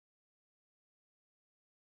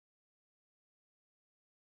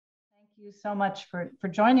you so much for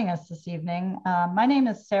joining us this evening. My name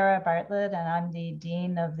is Sarah Bartlett, and I'm the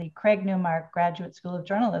Dean of the Craig Newmark Graduate School of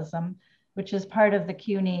Journalism, which is part of the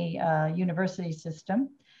CUNY University system.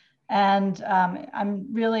 And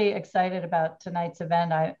I'm really excited about tonight's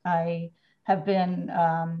event. I have been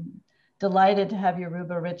delighted to have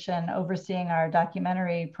Yoruba Richen overseeing our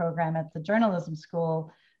documentary program at the journalism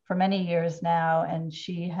school for many years now, and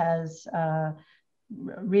she has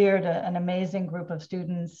reared an amazing group of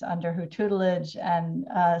students under her tutelage, and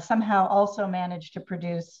somehow also managed to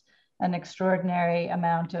produce an extraordinary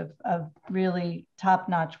amount of really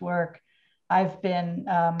top-notch work. I've been,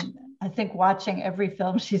 I think, watching every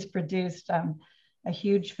film she's produced. I'm a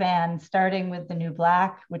huge fan, starting with The New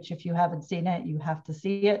Black, which if you haven't seen it, you have to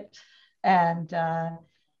see it. And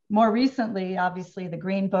more recently, obviously, The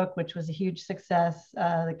Green Book, which was a huge success,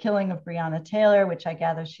 The Killing of Breonna Taylor, which I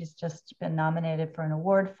gather she's just been nominated for an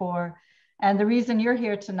award for, and The Reason You're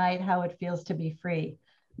Here Tonight, How It Feels to Be Free,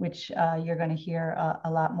 which you're going to hear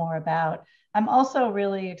a lot more about. I'm also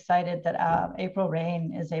really excited that April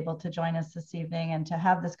Rain is able to join us this evening and to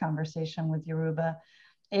have this conversation with Yoruba.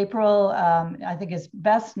 April, I think, is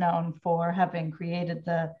best known for having created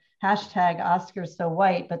the hashtag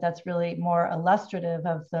 #OscarsSoWhite, but that's really more illustrative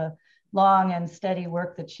of the long and steady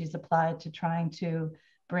work that she's applied to trying to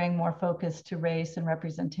bring more focus to race and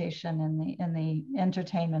representation in the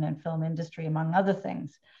entertainment and film industry, among other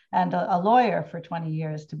things, and a lawyer for 20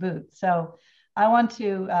 years to boot. So I want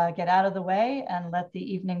to get out of the way and let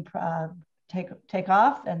the evening take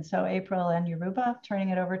off. And so April and Yoruba, turning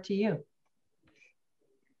it over to you.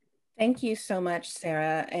 Thank you so much,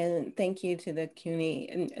 Sarah, and thank you to the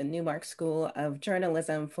CUNY Newmark School of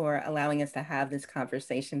Journalism for allowing us to have this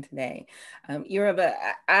conversation today. Yoruba,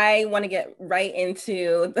 I want to get right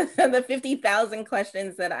into the 50,000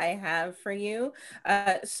 questions that I have for you.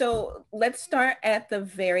 So let's start at the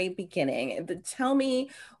very beginning. Tell me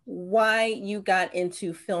why you got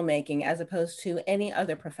into filmmaking as opposed to any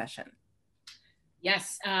other profession.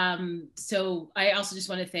 Yes, so I also just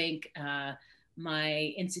want to thank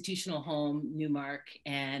my institutional home, Newmark,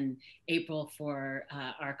 and April for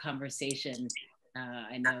our conversation.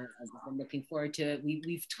 I know I've been looking forward to it.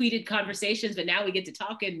 We've tweeted conversations, but now we get to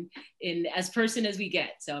talk in as person as we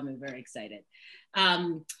get. So I'm very excited.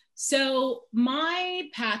 So my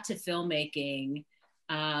path to filmmaking,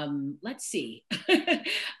 let's see.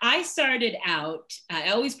 I started out,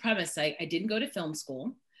 I always promise I didn't go to film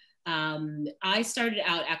school. I started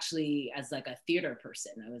out actually as like a theater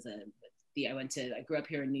person. I grew up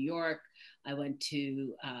here in New York. I went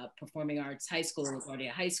to Performing Arts High School, LaGuardia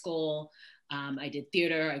High School. I did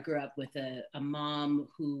theater. I grew up with a mom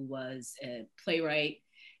who was a playwright.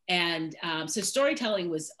 And so storytelling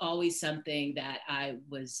was always something that I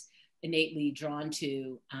was innately drawn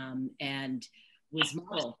to and was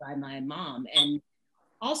modeled by my mom. And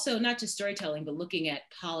also not just storytelling, but looking at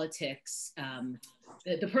politics.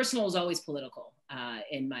 The personal was always political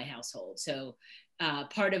in my household. So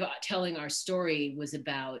part of telling our story was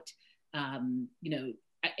about,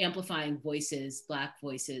 amplifying voices, Black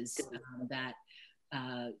voices that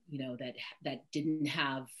didn't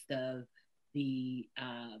have the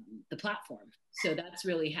platform. So that's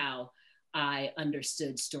really how I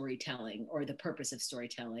understood storytelling, or the purpose of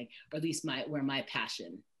storytelling, or at least where my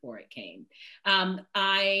passion for it came.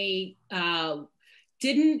 I'd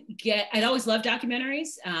always loved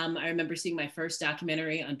documentaries. I remember seeing my first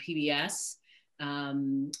documentary on PBS. I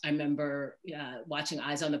remember watching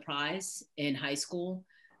Eyes on the Prize in high school,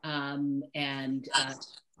 and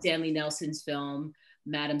Stanley Nelson's film,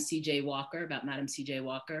 Madam C.J. Walker, about Madam C.J.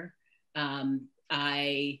 Walker. And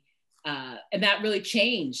that really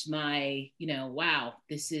changed my, wow,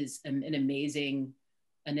 this is an amazing,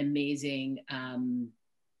 amazing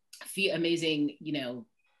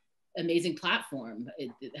platform.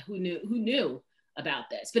 Who knew about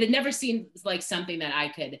this? But it never seemed like something that I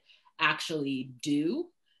could actually do.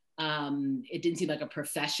 It didn't seem like a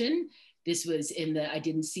profession. This was I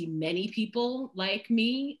didn't see many people like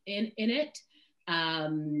me in it.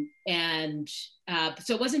 So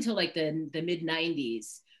it wasn't until like the mid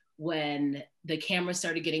 90s when the camera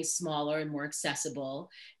started getting smaller and more accessible.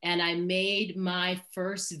 And I made my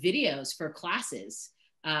first videos for classes.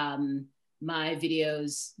 My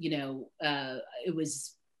videos, I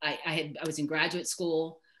was in graduate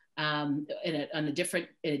school on a different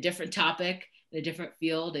topic, in a different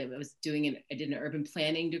field. I did an urban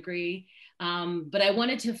planning degree, but I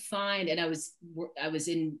wanted to find, and I was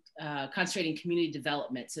in concentrating community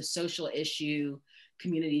development, so social issue,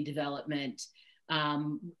 community development,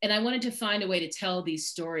 and I wanted to find a way to tell these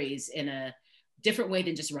stories in a different way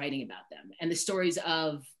than just writing about them, and the stories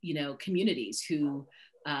of communities who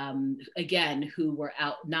again, who were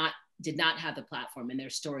did not have the platform and their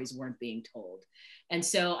stories weren't being told. And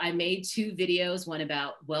so I made 2 videos, one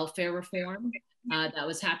about welfare reform that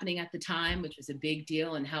was happening at the time, which was a big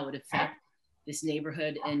deal, and how it would affect this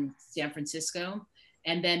neighborhood in San Francisco.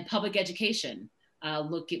 And then public education,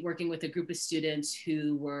 working with a group of students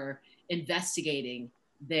who were investigating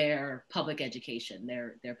their public education,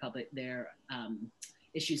 their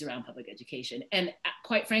issues around public education. And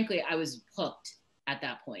quite frankly, I was hooked at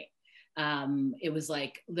that point. It was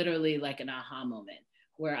like literally like an aha moment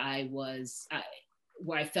where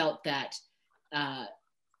where I felt that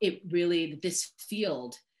this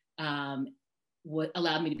field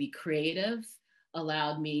allowed me to be creative,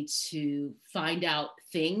 allowed me to find out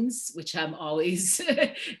things, which I'm always,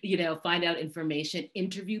 find out information,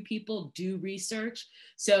 interview people, do research.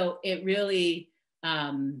 So it really,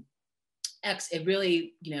 allowed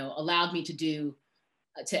me to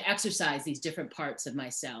exercise these different parts of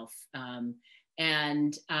myself.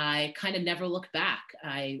 And I kind of never looked back.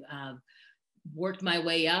 I worked my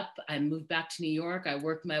way up. I moved back to New York. I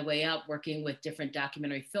worked my way up working with different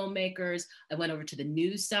documentary filmmakers. I went over to the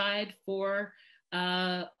news side for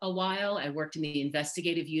a while. I worked in the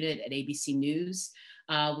investigative unit at ABC News,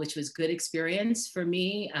 which was good experience for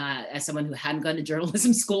me as someone who hadn't gone to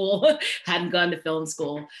journalism school, hadn't gone to film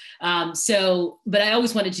school. But I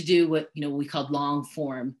always wanted to do what we called long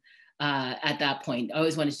form at that point. I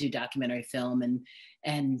always wanted to do documentary film,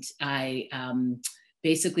 and I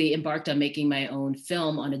basically embarked on making my own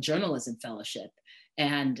film on a journalism fellowship.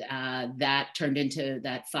 And that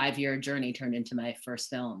 5-year journey turned into my first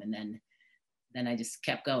film. And then I just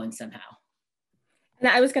kept going somehow.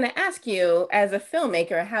 Now, I was going to ask you, as a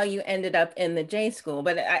filmmaker, how you ended up in the J-School,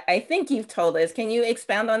 but I think you've told us. Can you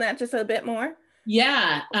expound on that just a bit more?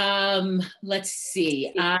 Yeah, let's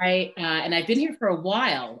see. And I've been here for a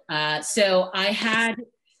while. So I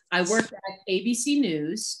worked at ABC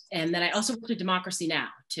News, and then I also worked at Democracy Now!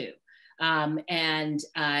 Too. And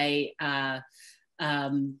I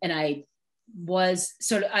was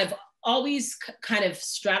I've always kind of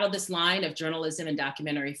straddled this line of journalism and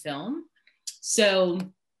documentary film. So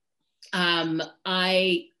when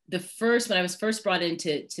I was first brought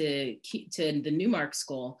into the Newmark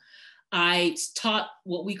School, I taught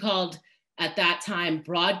what we called at that time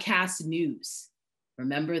broadcast news.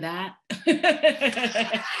 Remember that?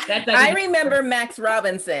 I remember Max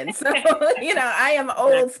Robinson. So, I am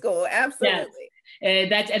old school. Absolutely.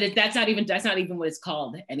 Yes. That's not even what it's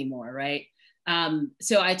called anymore, right?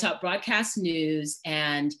 So I taught broadcast news,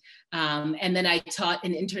 and then I taught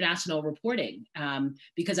in international reporting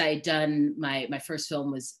because I had done my first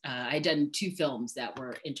film was I had done 2 films that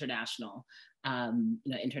were international,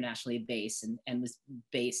 internationally based and was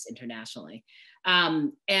based internationally.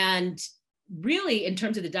 And really, in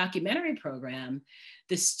terms of the documentary program,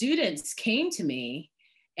 the students came to me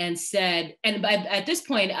and said, and at this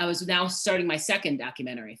point, I was now starting my second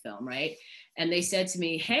documentary film, right? And they said to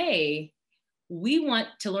me, "Hey, we want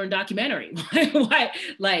to learn documentary. Why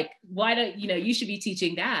don't, you should be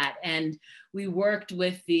teaching that." And we worked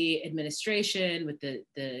with the administration, with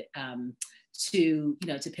to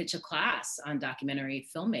pitch a class on documentary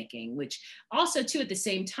filmmaking, which also too, at the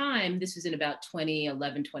same time, this was in about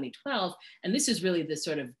 2011, 2012. And this is really the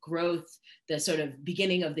sort of growth, the sort of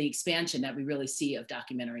beginning of the expansion that we really see of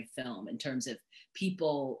documentary film in terms of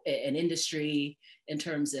people and industry, in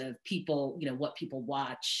terms of people, what people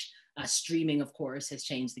watch. Streaming, of course, has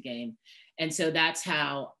changed the game. And so that's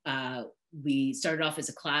how we started off as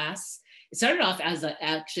a class. It started off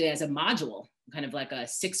actually as a module, kind of like a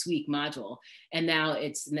 6-week module. And now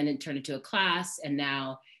then it turned into a class, and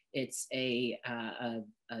now it's a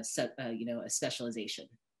specialization.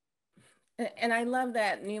 And I love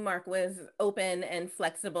that Newmark was open and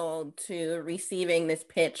flexible to receiving this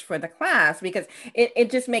pitch for the class, because it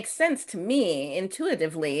just makes sense to me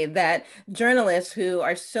intuitively that journalists who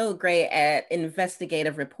are so great at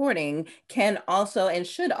investigative reporting can also and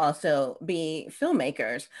should also be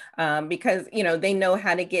filmmakers, because, they know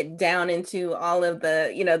how to get down into all of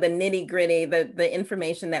the, the nitty gritty, the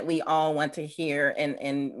information that we all want to hear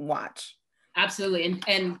and watch. Absolutely.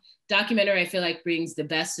 And documentary, I feel like, brings the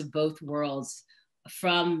best of both worlds,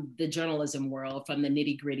 from the journalism world, from the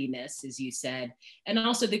nitty grittiness, as you said, and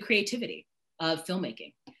also the creativity of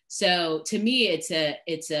filmmaking. So to me, it's a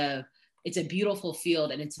beautiful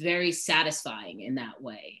field, and it's very satisfying in that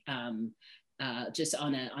way, just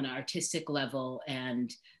on an artistic level,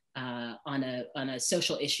 and on a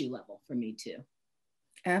social issue level for me too.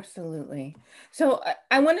 Absolutely. So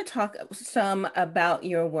I want to talk some about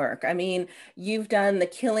your work. I mean, you've done The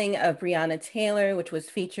Killing of Breonna Taylor, which was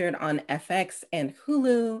featured on FX and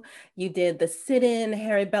Hulu. You did The Sit-In.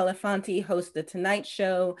 Harry Belafonte hosts The Tonight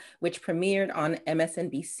Show, which premiered on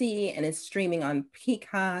MSNBC and is streaming on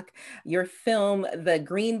Peacock. Your film, The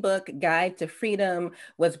Green Book Guide to Freedom,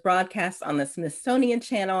 was broadcast on the Smithsonian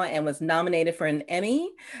Channel and was nominated for an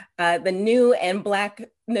Emmy. The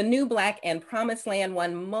New Black and Promised Land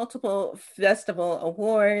won multiple festival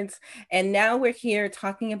awards. And now we're here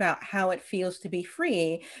talking about How It Feels to Be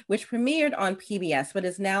Free, which premiered on PBS, but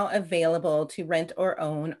is now available to rent or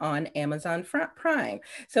own on Amazon Prime.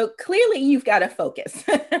 So clearly you've got to focus.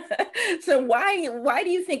 So why do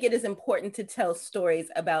you think it is important to tell stories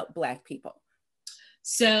about Black people?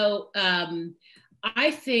 So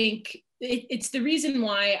I think it's the reason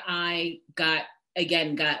why I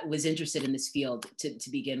was interested in this field to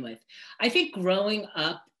begin with. I think growing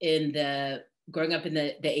up in the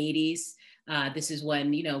 80s, this is when,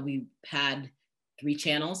 we had 3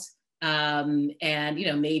 channels and,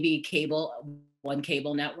 maybe one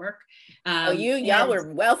cable network. Y'all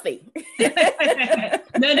were wealthy.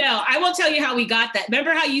 No, I will tell you how we got that.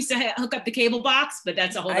 Remember how you used to hook up the cable box? But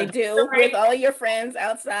that's a whole other story. With all your friends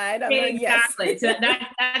outside. Exactly. So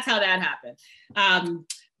that's how that happened.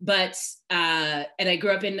 And I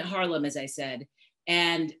grew up in Harlem, as I said,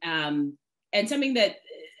 and something that,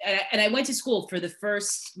 and I went to school for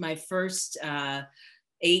my first 8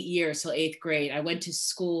 years till 8th grade. I went to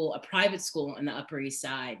school, a private school on the Upper East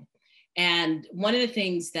Side. And one of the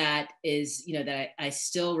things that is, that I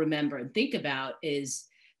still remember and think about is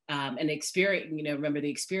an experience, remember the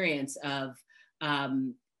experience of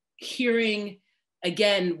hearing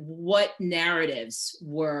again what narratives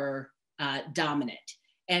were dominant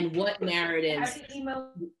and what narratives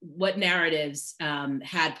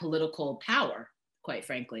had political power, quite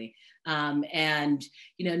frankly. And,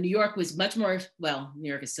 New York was much more, New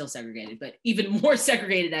York is still segregated, but even more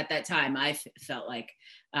segregated at that time, I felt like.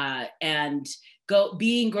 And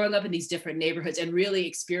growing up in these different neighborhoods and really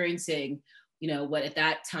experiencing, what at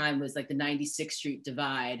that time was like the 96th Street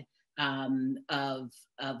divide of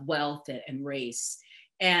wealth and race.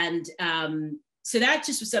 And so that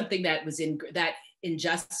just was something that was in that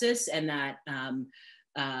injustice, and that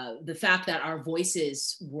the fact that our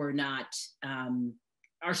voices were not,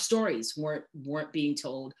 our stories weren't being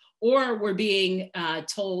told, or were being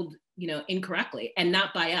told, incorrectly, and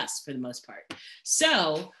not by us for the most part.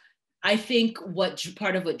 So I think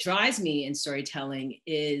part of what drives me in storytelling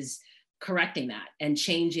is correcting that and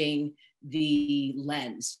changing the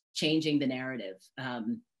lens, changing the narrative. A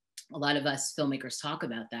lot of us filmmakers talk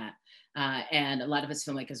about that. And a lot of us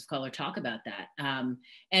filmmakers of color talk about that. And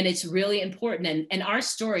it's really important. And our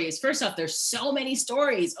stories, first off, there's so many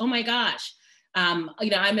stories. Oh my gosh. I'm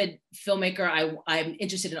a filmmaker. I'm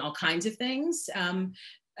interested in all kinds of things.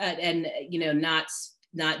 And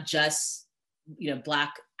not just,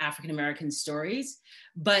 Black African-American stories,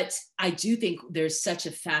 but I do think there's such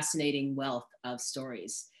a fascinating wealth of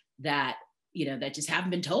stories that, that just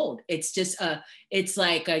haven't been told. It's just it's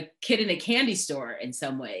like a kid in a candy store in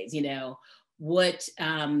some ways,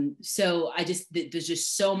 so there's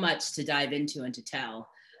just so much to dive into and to tell.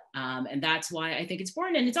 And that's why I think it's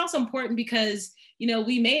important. And it's also important because,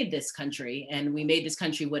 we made this country, and we made this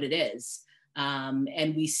country what it is.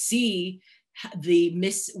 And we see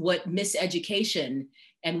what miseducation,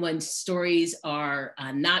 and when stories are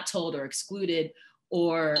not told or excluded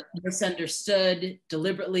or misunderstood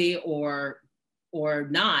deliberately or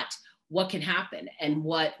not, what can happen, and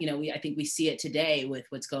what, I think we see it today with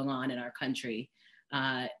what's going on in our country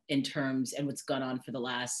in terms, and what's gone on for the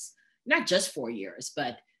last, not just 4 years,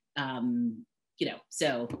 but,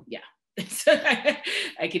 so yeah,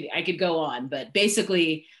 I could go on, but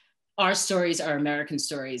basically our stories are American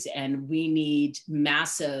stories, and we need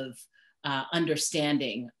massive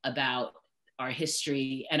understanding about our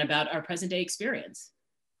history and about our present day experience.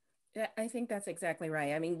 Yeah, I think that's exactly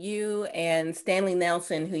right. I mean, you and Stanley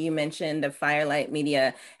Nelson, who you mentioned of Firelight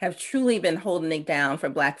Media, have truly been holding it down for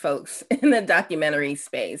Black folks in the documentary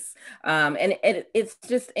space. And it's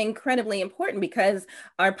just incredibly important because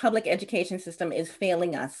our public education system is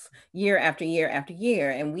failing us year after year after year.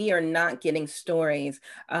 And we are not getting stories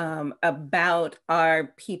about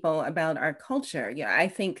our people, about our culture. Yeah, I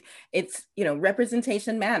think it's,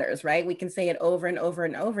 representation matters, right? We can say it over and over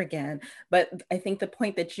and over again. But I think the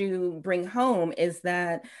point that you bring home is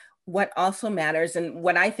that what also matters, and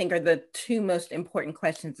what I think are the 2 most important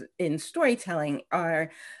questions in storytelling,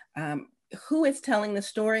 are who is telling the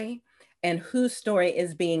story and whose story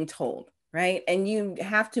is being told. right? And you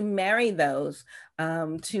have to marry those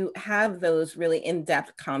to have those really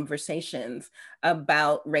in-depth conversations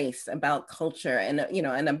about race, about culture, and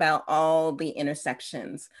and about all the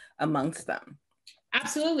intersections amongst them.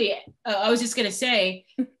 Absolutely. I was just going to say,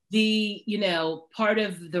 the part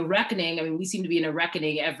of the reckoning. I mean, we seem to be in a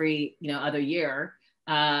reckoning every other year,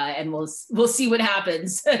 and we'll see what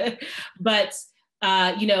happens. But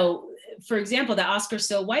for example, the Oscar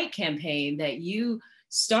So White campaign that you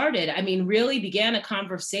started, I mean, really began a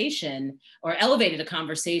conversation or elevated a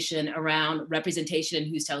conversation around representation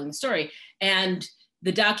and who's telling the story. And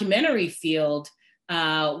the documentary field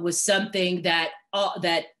was something that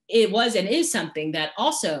it was and is something that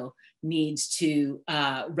also needs to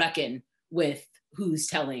reckon with who's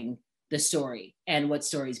telling the story and what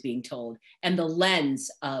story is being told and the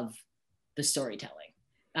lens of the storytelling.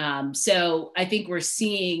 So I think we're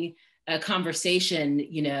seeing a conversation,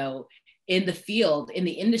 in the field, in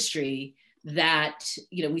the industry that,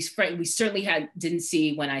 we certainly didn't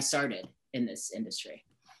see when I started in this industry.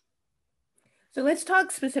 So let's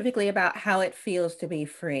talk specifically about how it feels to be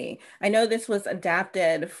free. I know this was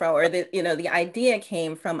adapted from, or the idea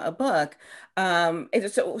came from a book.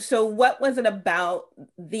 So what was it about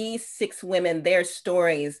these 6 women, their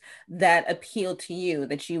stories, that appealed to you,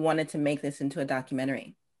 that you wanted to make this into a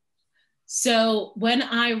documentary? So when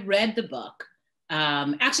I read the book,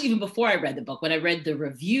 actually even before I read the book, when I read the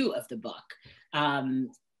review of the book,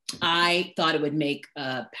 I thought it would make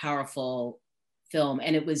a powerful film.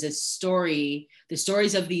 And it was a story, the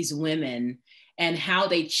stories of these women and how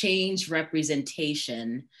they changed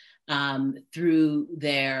representation through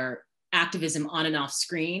their activism on and off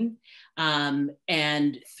screen,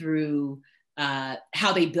 and through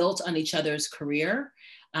how they built on each other's career.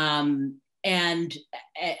 And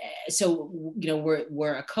so,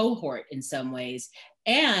 we're a cohort in some ways,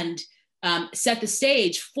 and set the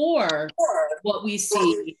stage for what we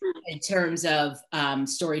see in terms of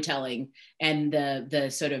storytelling and the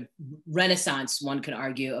sort of renaissance, one could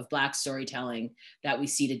argue, of Black storytelling that we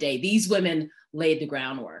see today. These women laid the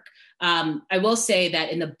groundwork. I will say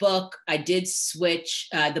that in the book, I did switch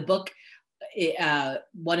the book.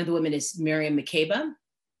 One of the women is Miriam Makeba,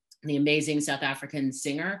 the amazing South African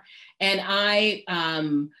singer. And I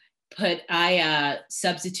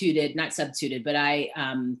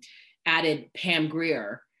added Pam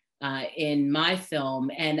Grier in my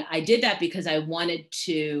film. And I did that because I wanted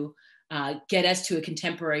to get us to a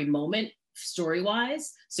contemporary moment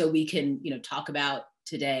story-wise, so we can, talk about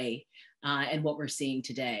today and what we're seeing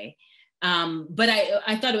today. But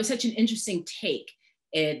I thought it was such an interesting take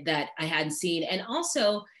that I hadn't seen, and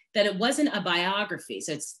also that it wasn't a biography.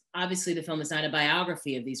 So it's obviously the film is not a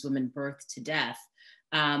biography of these women birthed to death,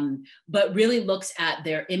 but really looks at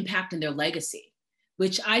their impact and their legacy,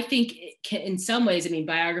 which I think can, in some ways, I mean,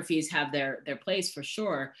 biographies have their place for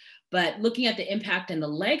sure, but looking at the impact and the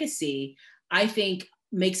legacy, I think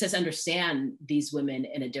makes us understand these women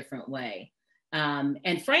in a different way.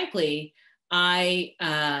 And frankly, one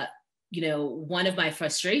of my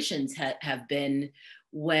frustrations have been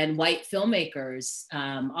when white filmmakers,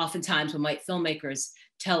 oftentimes when white filmmakers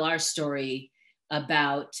tell our story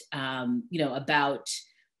about, about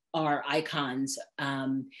our icons,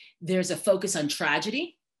 there's a focus on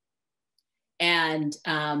tragedy. And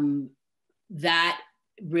that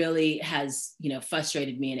really has,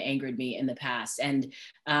 frustrated me and angered me in the past. And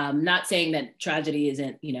not saying that tragedy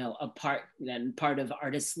isn't, a part of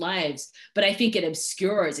artists' lives, but I think it can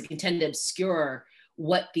tend to obscure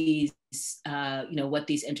what these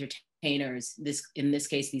entertainers, in this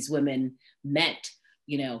case, these women meant,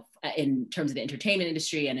 in terms of the entertainment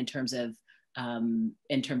industry and in terms of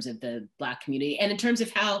the Black community and in terms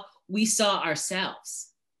of how we saw ourselves.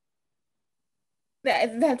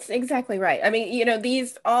 That's exactly right. I mean,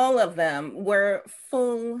 all of them were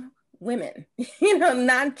full women,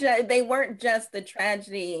 they weren't just the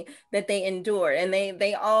tragedy that they endured, and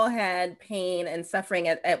they all had pain and suffering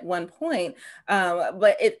at one point,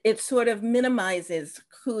 but it sort of minimizes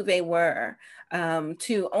who they were,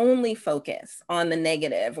 to only focus on the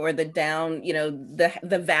negative or the down,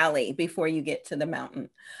 the valley before you get to the mountain.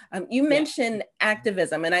 You mentioned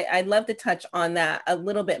activism, and I'd love to touch on that a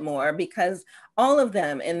little bit more, because all of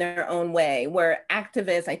them in their own way were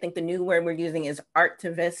activists. I think the new word we're using is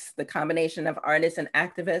artivists, the combination of artists and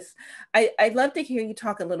activists. I'd love to hear you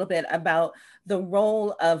talk a little bit about the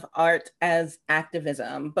role of art as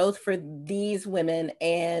activism, both for these women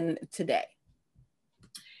and today.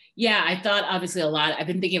 Yeah, I thought obviously a lot. I've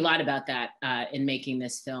been thinking a lot about that in making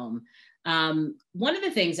this film. One of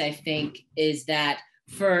the things I think is that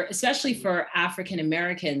especially for African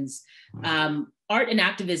Americans, art and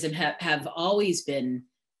activism have always been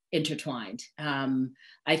intertwined.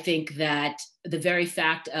 I think that the very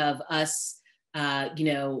fact of us,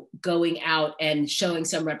 going out and showing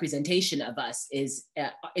some representation of us is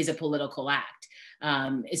a political act,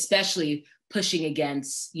 especially pushing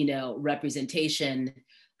against, representation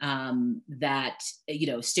that,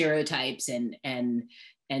 stereotypes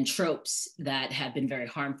and tropes that have been very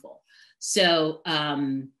harmful. So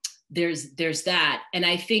there's that. And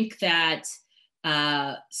I think that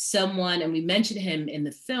someone, and we mentioned him in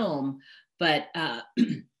the film, but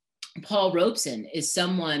Paul Robeson is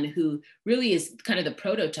someone who really is kind of the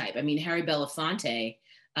prototype. I mean, Harry Belafonte,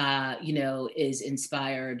 is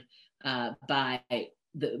inspired by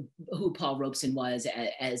who Paul Robeson was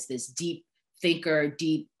as this deep thinker,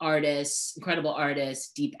 deep artist, incredible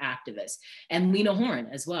artist, deep activist, and Lena Horne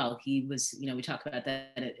as well. He was, we talk about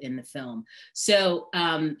that in the film. So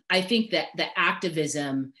I think that the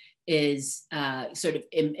activism is sort of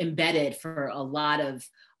embedded for a lot of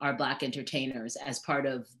our Black entertainers as part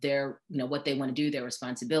of their, what they want to do, their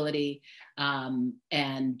responsibility,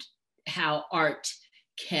 and how art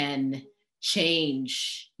can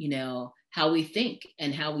change, how we think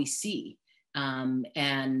and how we see.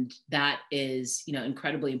 And that is,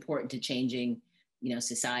 incredibly important to changing,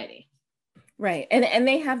 society. Right. And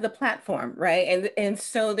they have the platform, right? And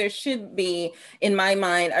so there should be, in my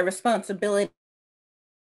mind, a responsibility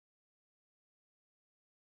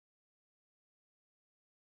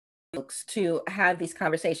to have these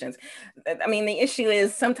conversations. I mean, the issue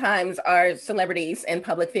is sometimes our celebrities and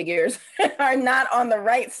public figures are not on the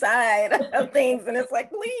right side of things. And it's like,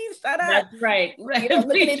 please shut up. That's right.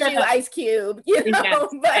 Looking at you, Ice Cube, Yes.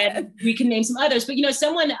 But and we can name some others, but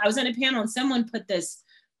I was on a panel and someone put this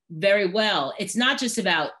very well. It's not just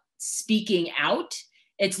about speaking out.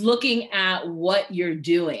 It's looking at what you're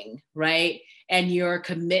doing, right? And your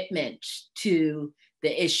commitment to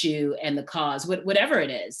the issue and the cause, whatever it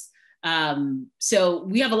is. So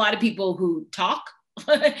we have a lot of people who talk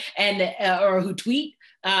and or who tweet,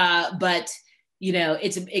 but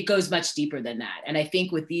it goes much deeper than that. And I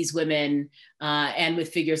think with these women and with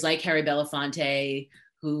figures like Harry Belafonte,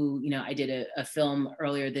 who I did a film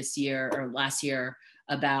earlier this year or last year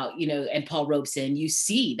about, and Paul Robeson, you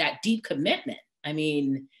see that deep commitment. I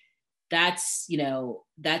mean, that's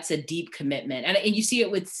a deep commitment, and you see it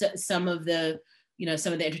with some of the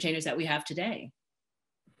entertainers that we have today.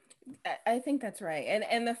 I think that's right.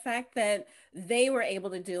 And the fact that they were able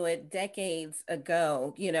to do it decades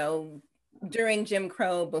ago, during Jim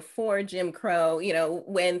Crow, before Jim Crow,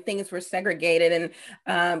 when things were segregated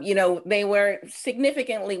and, they were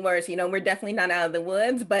significantly worse. We're definitely not out of the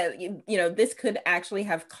woods, but, this could actually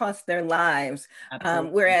have cost their lives.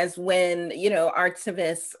 Whereas when,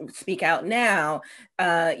 activists speak out now,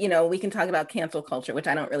 we can talk about cancel culture, which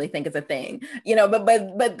I don't really think is a thing,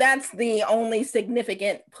 but that's the only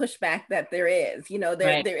significant pushback that there is.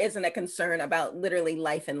 Right. There isn't a concern about literally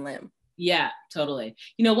life and limb. Yeah, totally.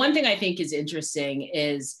 One thing I think is interesting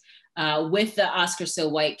is with the Oscar So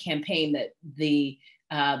White campaign, that the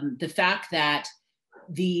fact that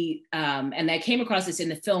and I came across this in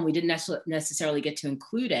the film, we didn't necessarily get to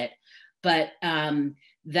include it, but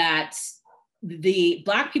that the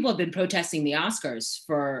Black people have been protesting the Oscars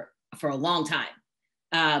for a long time.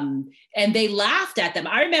 And they laughed at them.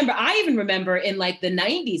 I even remember in like the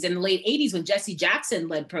 90s and the late 80s when Jesse Jackson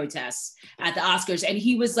led protests at the Oscars and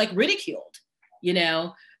he was like ridiculed,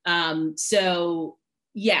 so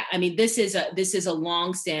yeah, I mean, this is a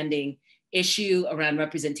long-standing issue around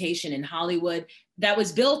representation in Hollywood that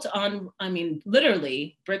was built on,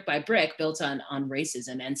 literally brick by brick, built on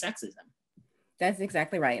racism and sexism. That's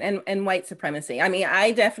exactly right. And white supremacy. I mean,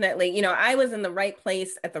 I definitely, I was in the right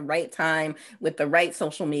place at the right time with the right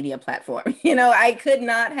social media platform. I could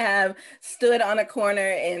not have stood on a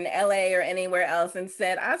corner in LA or anywhere else and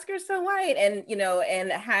said, Oscar So White, and,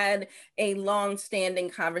 and had a long-standing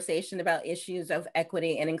conversation about issues of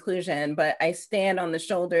equity and inclusion. But I stand on the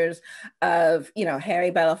shoulders of, Harry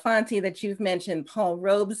Belafonte that you've mentioned, Paul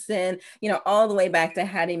Robeson, all the way back to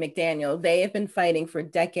Hattie McDaniel. They have been fighting for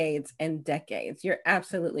decades and decades. You're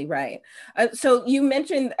absolutely right. So you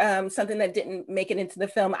mentioned something that didn't make it into the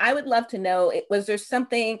film. I would love to know, was there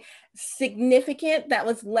something significant that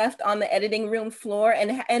was left on the editing room floor, and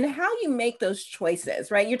how you make those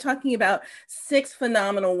choices, right? You're talking about 6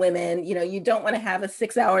 phenomenal women. You don't want to have a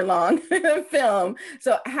 6-hour-long film.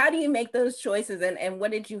 So how do you make those choices, and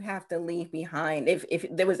what did you have to leave behind if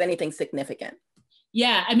there was anything significant?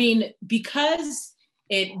 Yeah, because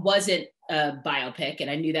it wasn't a biopic, and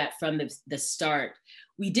I knew that from the start,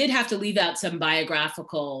 we did have to leave out some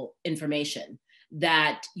biographical information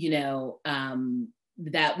that,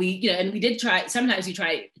 that we, you know, and we did try, sometimes we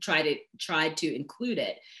tried to include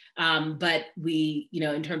it. But we, you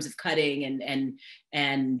know, in terms of cutting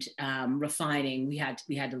and refining, we had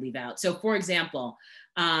to leave out. So for example,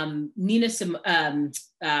 Lena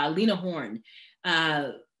Horne,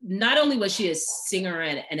 not only was she a singer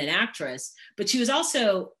and an actress, but she was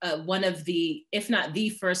also one of the, if not the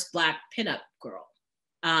first Black pinup girl.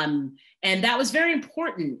 And that was very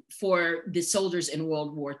important for the soldiers in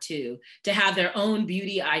World War II to have their own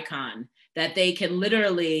beauty icon that they can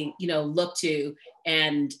literally, you know, look to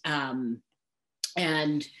and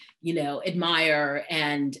you know, admire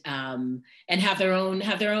and have their own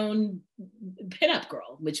pinup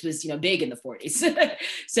girl, which was, you know, big in the 40s.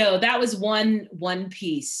 So that was one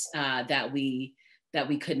piece that we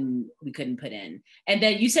couldn't put in. And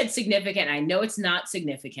then you said significant. I know it's not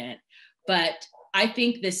significant, but I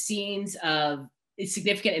think the scenes of, it's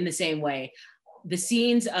significant in the same way. The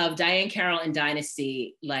scenes of Diane Carroll and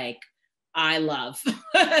Dynasty, like, I love.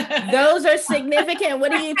 Those are significant.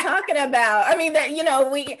 What are you talking about? I mean, that, you know,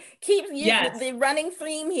 we keep using, yes. The running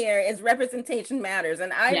theme here is representation matters.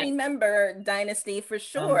 And I yes. remember Dynasty for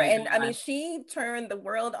sure. Oh and God. I mean, she turned the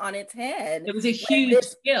world on its head. It was a huge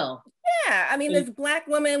skill. Yeah, I mean, this Black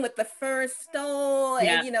woman with the fur stole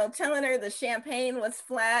and, you know, telling her the champagne was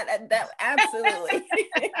flat. That absolutely,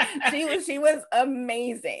 she was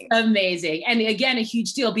amazing. Amazing. And again, a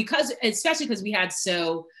huge deal because, especially because we had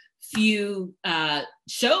so few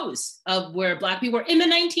shows of where Black people were in the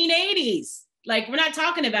 1980s. Like, we're not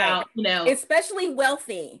talking about, right. You know, especially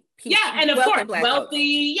wealthy people. Yeah, and of course,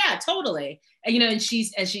 wealthy, yeah, totally. And, you know, and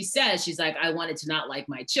as she says, she's like, I wanted to not like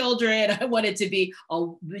my children. I wanted to be,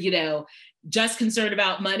 you know, just concerned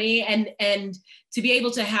about money and to be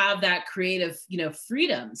able to have that creative, you know,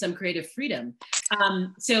 freedom, some creative freedom.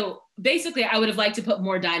 So basically, I would have liked to put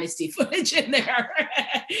more Dynasty footage in there,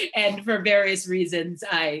 and for various reasons,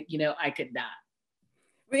 I could not.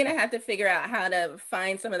 We're going to have to figure out how to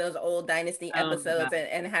find some of those old Dynasty episodes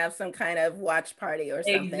and have some kind of watch party or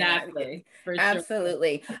something. Exactly. For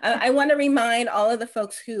Absolutely. Sure. I want to remind all of the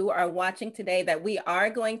folks who are watching today that we are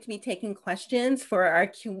going to be taking questions for our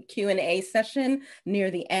Q&A session near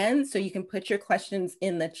the end. So you can put your questions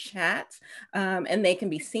in the chat and they can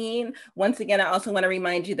be seen. Once again, I also want to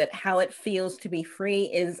remind you that How It Feels to Be Free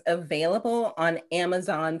is available on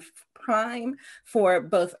Amazon Prime for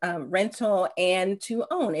both rental and to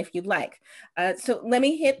own if you'd like. So let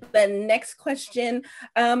me hit the next question.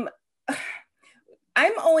 I'm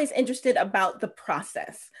always interested about the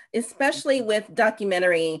process, especially with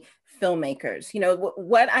documentary filmmakers. You know,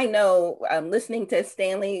 what I know listening to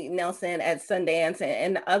Stanley Nelson at Sundance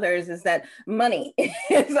and others is that money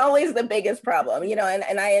is always the biggest problem, you know,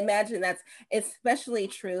 and I imagine that's especially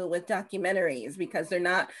true with documentaries because they're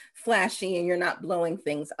not flashy and you're not blowing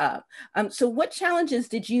things up. So what challenges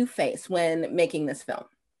did you face when making this film?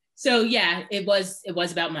 So yeah, it was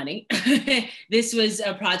about money. This was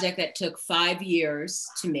a project that took 5 years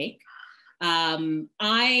to make.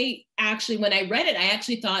 I actually, when I read it, I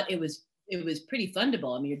actually thought it was pretty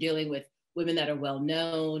fundable. I mean, you're dealing with women that are well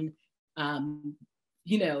known,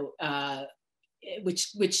 you know,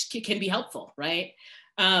 which can be helpful, right?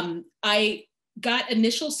 I got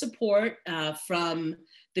initial support from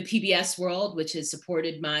the PBS world, which has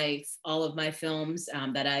supported all of my films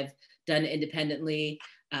that I've done independently.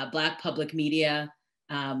 Black Public Media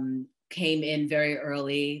came in very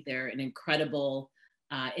early. They're an incredible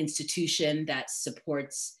institution that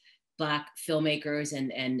supports Black filmmakers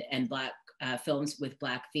and Black films with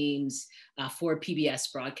Black themes for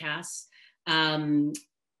PBS broadcasts.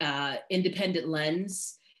 Independent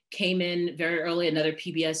Lens came in very early, another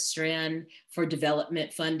PBS strand for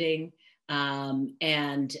development funding,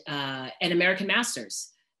 and American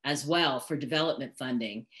Masters as well for development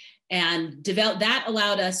funding. And that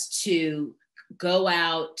allowed us to go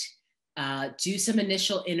out, do some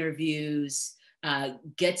initial interviews,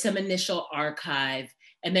 get some initial archive,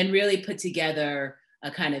 and then really put together a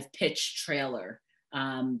kind of pitch trailer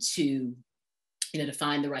to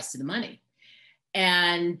find the rest of the money.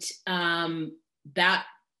 And that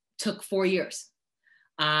took 4 years.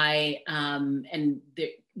 And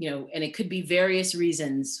it could be various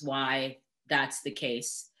reasons why that's the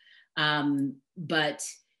case. But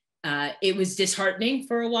it was disheartening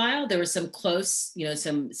for a while. There were some close,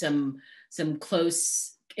 some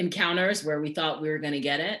close encounters where we thought we were going to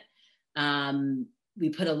get it. We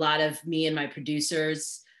put a lot of, me and my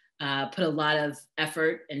producers, put a lot of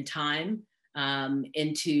effort and time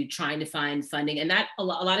into trying to find funding. And that a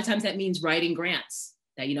lot of times that means writing grants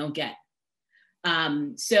that you don't get.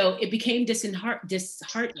 So it became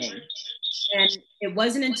disheartening. And it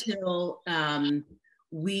wasn't until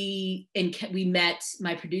my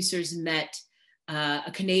producers met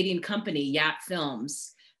a Canadian company, Yap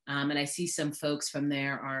Films, and I see some folks from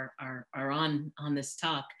there are on this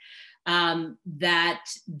talk, that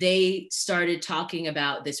they started talking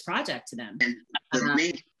about this project to them.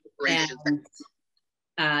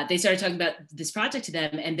 They started talking about this project to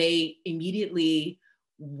them, and they immediately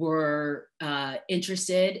were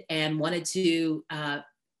interested and wanted to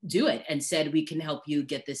do it, and said, we can help you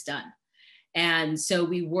get this done. And so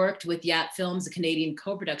we worked with Yap Films, a Canadian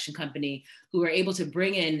co-production company, who were able to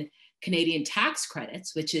bring in Canadian tax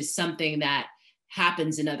credits, which is something that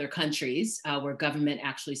happens in other countries where government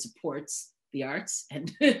actually supports the arts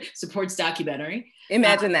and supports documentary.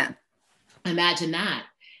 Imagine that. Imagine that.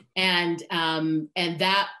 And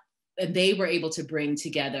they were able to bring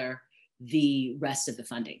together the rest of the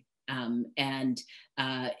funding.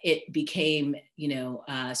 It became,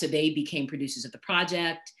 so they became producers of the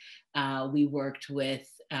project. We worked with,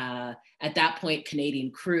 at that point,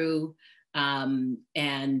 Canadian crew. We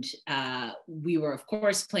were, of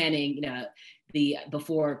course, planning,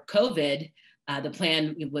 before COVID, the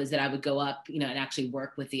plan was that I would go up, and actually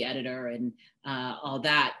work with the editor and all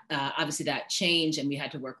that. Obviously that changed and we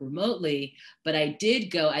had to work remotely, but I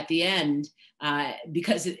did go at the end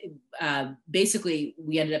because basically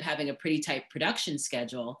we ended up having a pretty tight production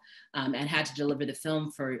schedule and had to deliver the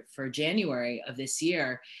film for January of this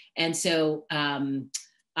year. And so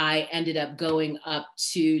I ended up going up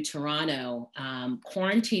to Toronto,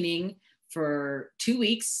 quarantining for 2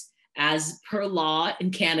 weeks as per law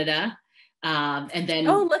in Canada. And then,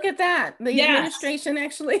 oh, look at that. The administration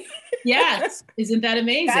actually. Yes. Isn't that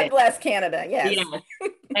amazing? God bless Canada. Yes. Yeah.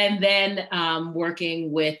 And then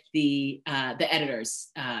working with the editors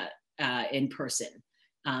in person.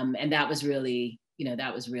 And that was really,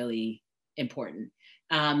 important.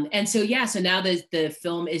 And so, so now the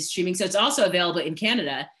film is streaming. So it's also available in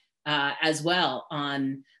Canada as well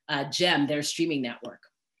on GEM, their streaming network.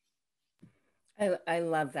 I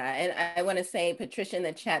love that. And I want to say, Patricia in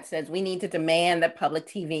the chat says, we need to demand that public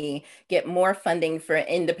TV get more funding for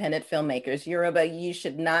independent filmmakers. Yoruba, you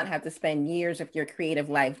should not have to spend years of your creative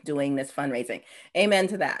life doing this fundraising. Amen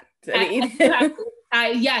to that.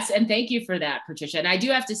 Yes, and thank you for that, Patricia. And I do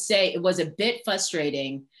have to say, it was a bit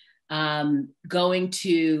frustrating going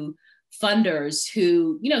to funders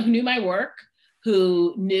who knew my work,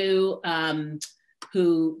 who knew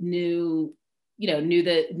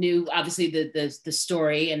obviously the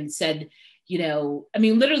story, and said,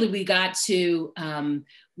 literally we got to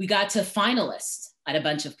finalists at a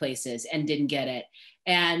bunch of places and didn't get it.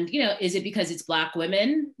 And, is it because it's Black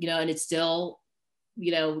women, and it's still,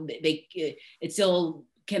 they still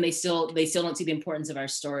don't see the importance of our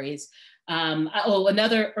stories.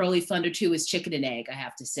 Another early funder too was Chicken and Egg, I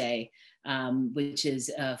have to say, which is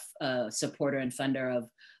a supporter and funder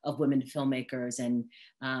of women filmmakers, and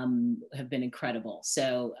have been incredible.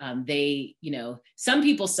 So they, some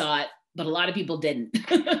people saw it, but a lot of people didn't.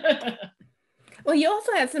 Well, you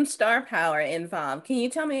also had some star power involved. Can you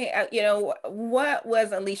tell me, what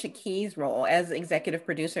was Alicia Keys' role as executive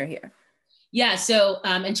producer here? Yeah, so,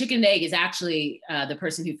 and Chicken and Egg is actually the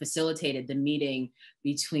person who facilitated the meeting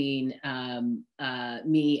between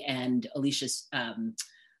me and Alicia's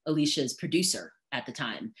producer at the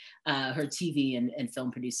time, her TV and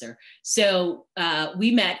film producer. So I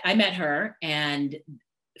met her, and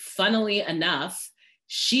funnily enough,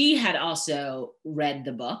 she had also read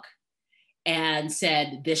the book and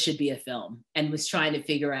said, this should be a film, and was trying to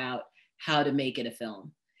figure out how to make it a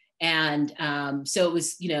film. And so it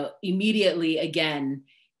was, immediately, again,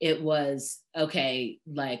 it was, okay,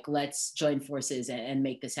 like, let's join forces and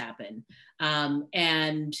make this happen.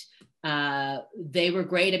 And they were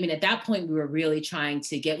great. I mean, at that point, we were really trying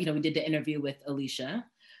to get, we did the interview with Alicia,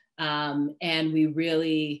 and we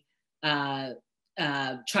really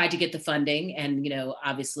tried to get the funding. And,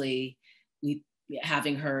 obviously,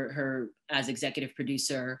 having her as executive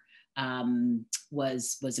producer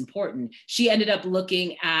was important. She ended up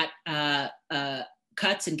looking at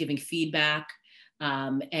cuts and giving feedback,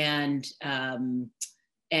 and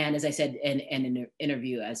as I said, an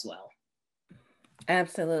interview as well.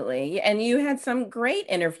 Absolutely. And you had some great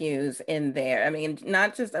interviews in there. I mean,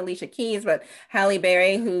 not just Alicia Keys, but Halle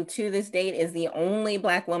Berry, who to this date is the only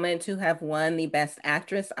Black woman to have won the Best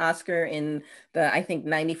Actress Oscar in the, I think,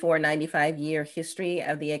 94-95 year history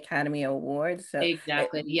of the Academy Awards. So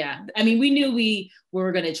exactly. Yeah. I mean, we knew we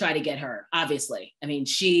were going to try to get her, obviously. I mean,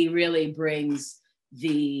 she really brings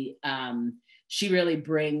really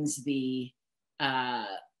brings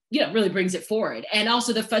it forward. And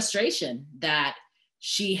also the frustration that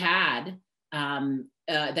she had,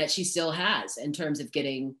 that she still has in terms of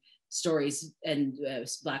getting stories and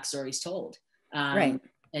Black stories told. Right.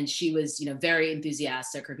 And she was, you know, very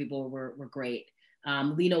enthusiastic. Her people were great.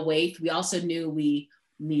 Lena Waithe, we also knew we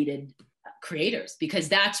needed creators, because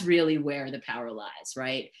that's really where the power lies,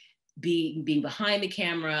 right? Being behind the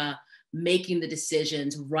camera, making the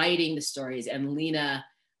decisions, writing the stories. And Lena,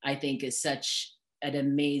 I think, is such an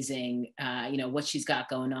amazing, you know, what she's got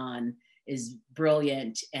going on is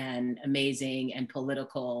brilliant and amazing and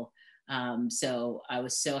political. So I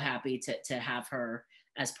was so happy to have her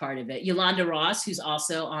as part of it. Yolanda Ross, who's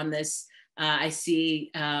also on this, I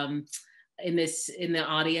see in the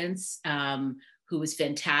audience, who was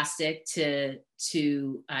fantastic to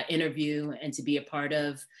interview and to be a part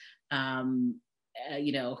of.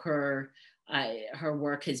 You know, her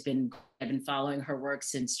work has been, I've been following her work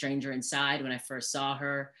since Stranger Inside when I first saw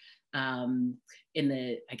her in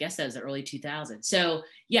the, I guess that was the early 2000s. So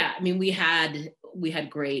yeah, I mean, we had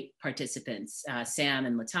great participants, Sam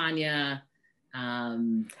and Latanya. I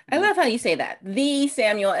love how you say that. The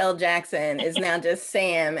Samuel L. Jackson is now just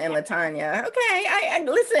Sam and Latanya. Okay, I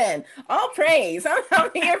listen, all praise.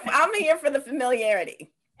 I'm here for the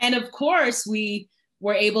familiarity. And of course, we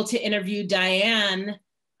were able to interview Diane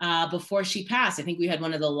before she passed. I think we had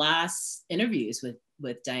one of the last interviews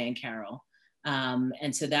with Diane Carroll.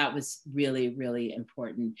 And so that was really, really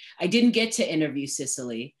important. I didn't get to interview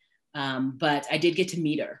Cicely, but I did get to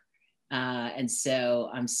meet her. And so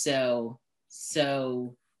I'm so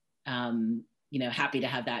you know, happy to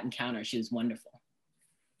have that encounter. She was wonderful.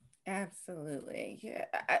 Absolutely. Yeah.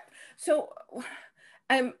 So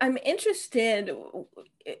I'm interested,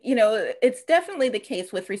 you know, it's definitely the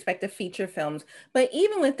case with respect to feature films, but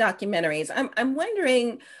even with documentaries, I'm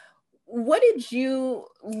wondering, what did you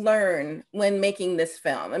learn when making this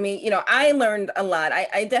film? I mean, you know, I learned a lot.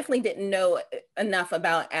 I definitely didn't know enough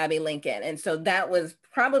about Abby Lincoln. And so that was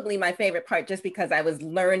probably my favorite part, just because I was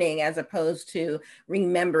learning as opposed to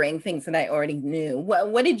remembering things that I already knew.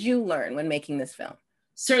 What did you learn when making this film?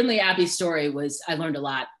 Certainly Abby's story was, I learned a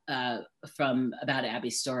lot about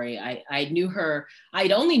Abby's story. I knew her,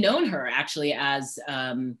 I'd only known her actually as,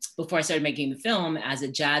 before I started making the film, as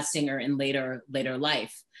a jazz singer in later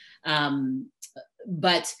life.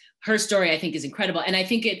 But her story, I think, is incredible. And I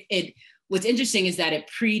think what's interesting is that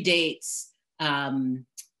it predates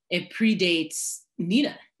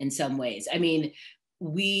Nina in some ways. I mean,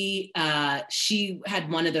 she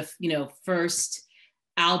had one of the, you know, first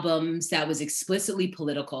albums that was explicitly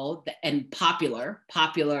political and popular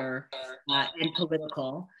and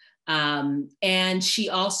political. And she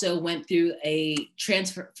also went through a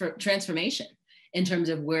transformation in terms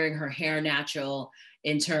of wearing her hair natural,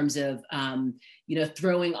 in terms of, you know,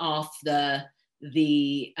 throwing off the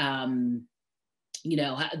you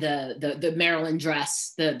know, the Maryland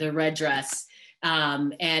dress, the red dress,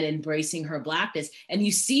 and embracing her Blackness. And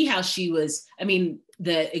you see how she was, I mean,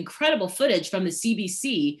 the incredible footage from the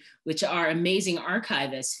CBC, which our amazing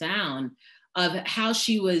archivists found, of how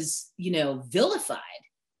she was, you know, vilified.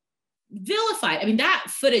 I mean, that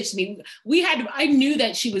footage, I mean, I knew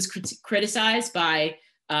that she was criticized by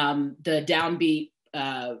the downbeat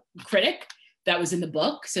critic that was in the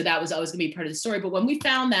book. So that was always gonna be part of the story. But when she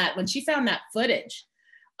found that footage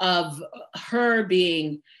of her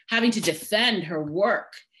having to defend her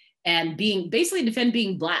work and basically defend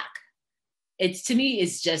being Black, to me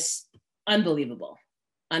is just unbelievable.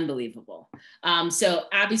 So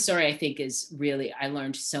Abby's story, I think, is really, I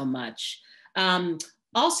learned so much.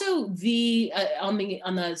 Also, on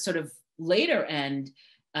the sort of later end,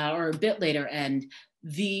 or a bit later end,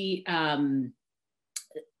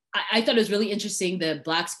 I thought it was really interesting, the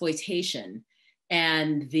Blaxploitation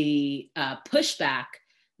and the pushback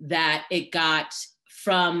that it got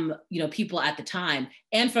from, you know, people at the time,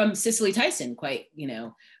 and from Cicely Tyson, quite, you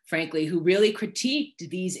know, frankly, who really critiqued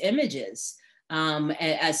these images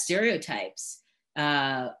as stereotypes.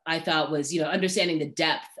 I thought was, you know, understanding the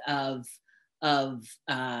depth of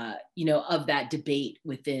you know, of that debate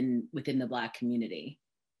within the Black community.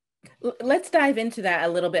 Let's dive into that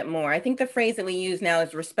a little bit more. I think the phrase that we use now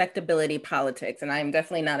is respectability politics, and I'm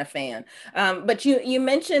definitely not a fan. But you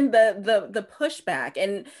mentioned the pushback,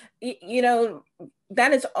 and you know,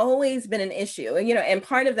 that has always been an issue. You know, and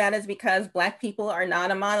part of that is because Black people are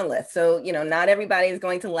not a monolith. So, you know, not everybody is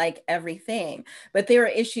going to like everything, but there are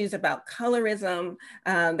issues about colorism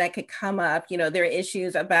that could come up. You know, there are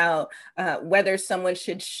issues about whether someone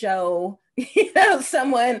should show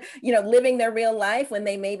someone, living their real life when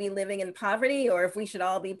they may be living in poverty, or if we should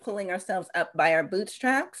all be pulling ourselves up by our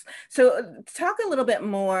bootstraps. So talk a little bit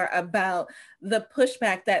more about the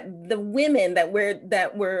pushback that the women that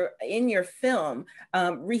were in your film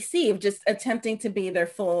received, just attempting to be their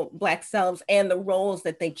full Black selves and the roles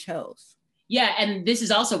that they chose. Yeah, and this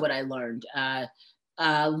is also what I learned.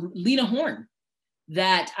 Lena Horne,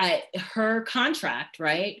 her contract,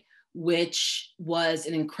 right, which was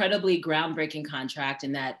an incredibly groundbreaking contract,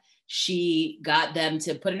 in that she got them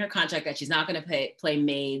to put in her contract that she's not going to play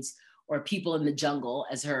maids or people in the jungle,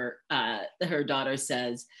 as her daughter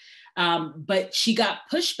says. But she got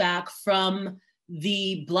pushback from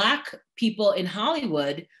the Black people in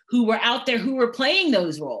Hollywood who were out there who were playing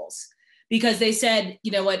those roles, because they said,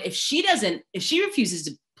 you know what, if she refuses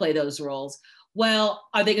to play those roles, well,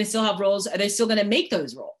 are they going to still have roles? Are they still going to make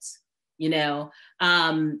those roles?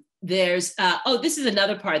 There's, this is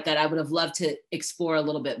another part that I would have loved to explore a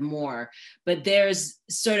little bit more, but there's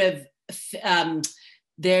sort of,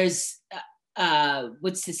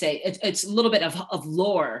 what's to say, it's a little bit of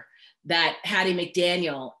lore that Hattie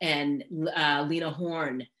McDaniel and Lena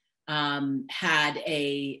Horne had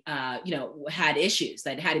issues,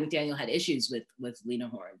 that Hattie McDaniel had issues with Lena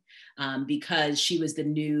Horne because she was the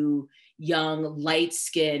new young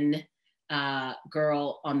light-skinned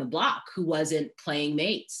girl on the block who wasn't playing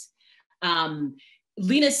mates.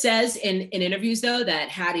 Lena says in interviews, though, that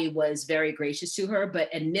Hattie was very gracious to her,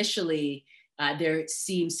 but initially there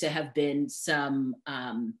seems to have been some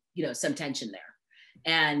tension there,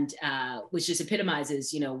 and which just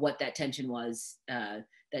epitomizes, what that tension was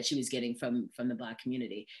that she was getting from the Black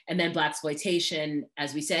community. And then Blaxploitation,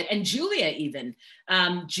 as we said, and Julia even.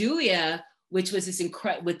 Julia, which was this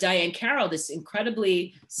with Diane Carroll, this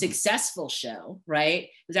incredibly successful show, right? It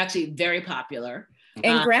was actually very popular.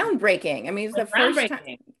 And groundbreaking. I mean, it's the first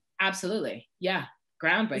time. Absolutely, yeah,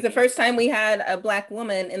 groundbreaking. It's the first time we had a Black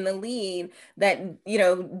woman in the lead that,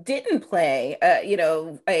 didn't play,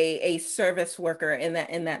 a service worker in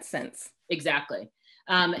that sense. Exactly.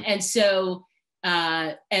 And so,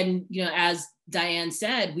 as Diane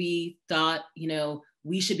said, we thought,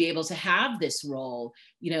 we should be able to have this role,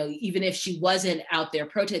 even if she wasn't out there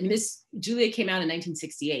protesting. Julia came out in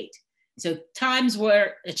 1968. So times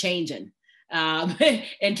were a-changing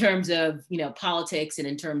in terms of, politics and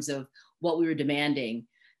in terms of what we were demanding.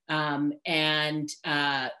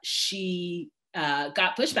 She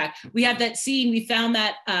got pushback. We have that scene, we found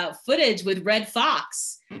that footage with Red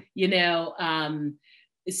Fox,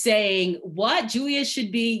 saying what Julia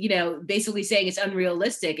should be, basically saying it's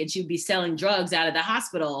unrealistic and she'd be selling drugs out of the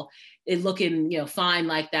hospital and looking, fine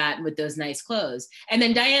like that and with those nice clothes. And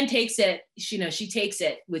then Diane takes it, she takes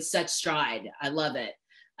it with such stride. I love it.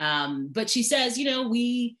 But she says,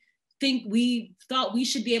 we thought we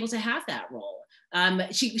should be able to have that role.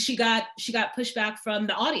 She got pushback from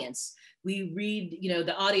the audience. We read,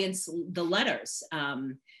 the audience, the letters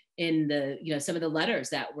in the, some of the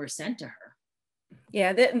letters that were sent to her.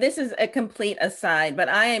 Yeah, this is a complete aside, but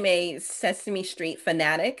I am a Sesame Street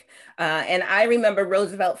fanatic. And I remember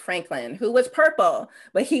Roosevelt Franklin, who was purple,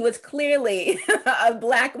 but he was clearly a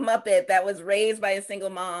Black Muppet that was raised by a single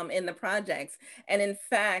mom in the projects. And in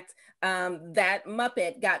fact, that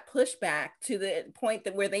Muppet got pushback to the point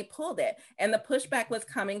where they pulled it. And the pushback was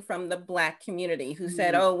coming from the Black community who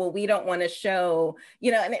said, oh, well, we don't want to show,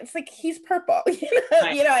 and it's like, he's purple,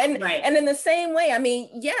 right. And in the same way, I mean,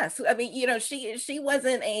 yes, I mean, she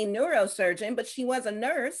wasn't a neurosurgeon, but she was a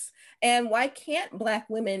nurse. And why can't Black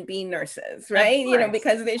women be nurses, right?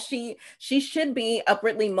 Because she should be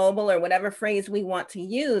upwardly mobile, or whatever phrase we want to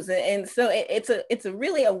use. And so it's a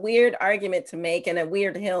really a weird argument to make and a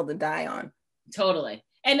weird hill to die on. Totally.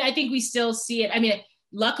 And I think we still see it. I mean,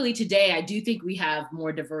 luckily today, I do think we have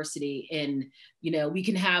more diversity in, we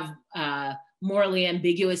can have morally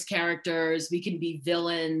ambiguous characters. We can be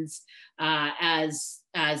villains, as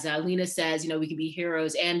Lena says, we can be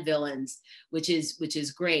heroes and villains, which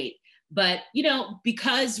is great. But,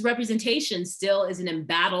 because representation still is an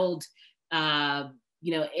embattled,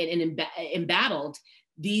 embattled,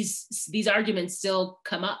 these arguments still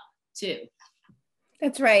come up too.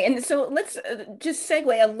 That's right. And so let's just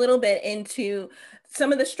segue a little bit into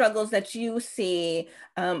some of the struggles that you see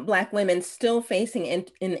Black women still facing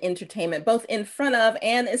in entertainment, both in front of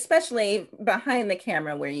and especially behind the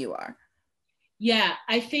camera where you are. Yeah,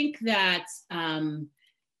 I think that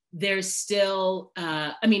there's still,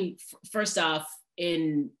 first off,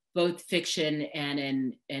 in both fiction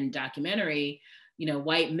and in documentary,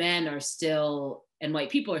 white men are still, and white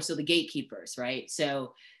people are still the gatekeepers, right?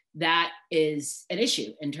 So that is an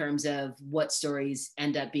issue in terms of what stories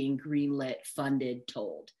end up being greenlit, funded,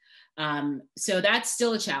 told. So that's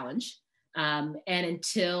still a challenge. And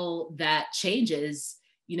until that changes,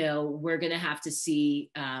 we're going to have to see,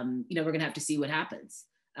 we're going to have to see what happens.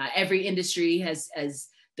 Every industry has,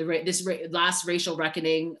 this last racial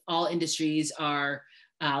reckoning, all industries are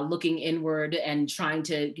looking inward and trying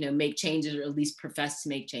to, make changes, or at least profess to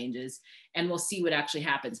make changes. And we'll see what actually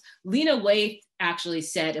happens. Lena Waithe actually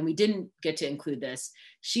said, and we didn't get to include this,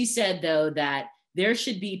 she said, though, that there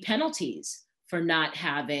should be penalties for not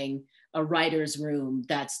having a writer's room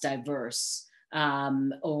that's diverse,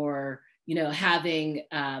 or having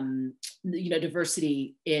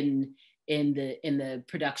diversity in the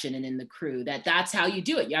production and in the crew. That's how you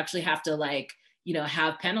do it. You actually have to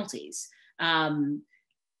have penalties.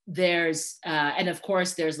 There's and of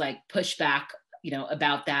course there's pushback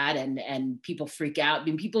about that, and people freak out. I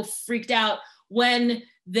mean, people freaked out when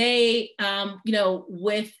they,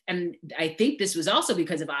 with, and I think this was also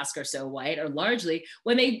because of Oscar So White, or largely,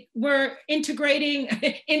 when they were integrating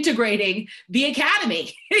the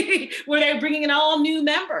Academy, where they were bringing in all new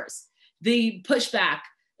members. The pushback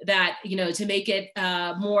that, to make it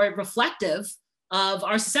more reflective of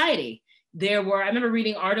our society. I remember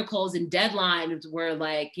reading articles in Deadline where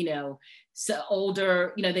so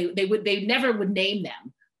older, they never would name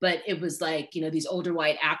them, but it was these older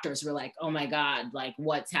white actors were like, oh my God,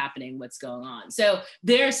 what's happening, what's going on? So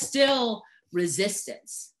there's still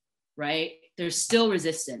resistance, right? There's still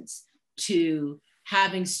resistance to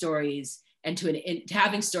having stories, and to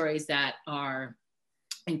having stories that are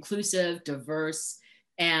inclusive, diverse,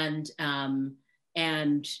 and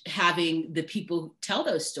having the people tell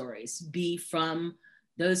those stories be from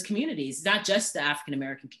those communities, not just the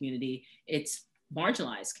African-American community, it's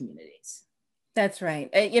marginalized communities. That's right.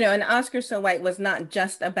 And Oscar So White was not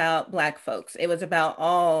just about Black folks. It was about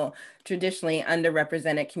all traditionally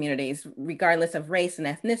underrepresented communities, regardless of race and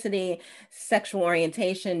ethnicity, sexual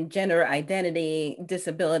orientation, gender identity,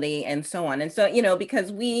 disability, and so on. And so,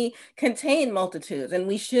 because we contain multitudes, and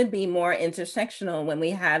we should be more intersectional when we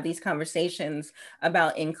have these conversations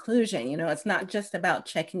about inclusion. It's not just about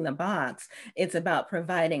checking the box. It's about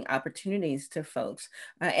providing opportunities to folks.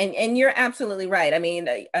 And you're absolutely right. I mean,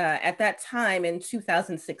 at that time in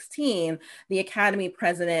 2016, the Academy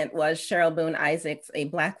president was Cheryl Boone Isaacs, a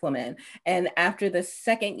Black woman. And after the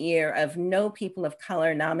second year of no people of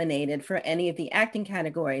color nominated for any of the acting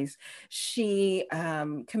categories, she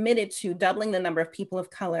committed to doubling the number of people of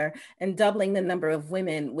color and doubling the number of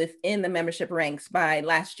women within the membership ranks by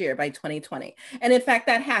last year, by 2020. And in fact,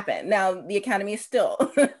 that happened. Now, the Academy is still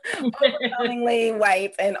overwhelmingly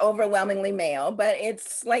white and overwhelmingly male, but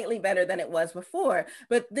it's slightly better than it was before.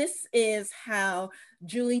 But this is how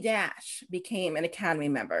Julie Dash became an Academy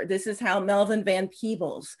member. This is how Melvin Van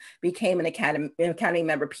Peebles became an Academy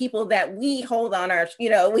member. People that we hold on our,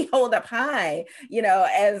 we hold up high,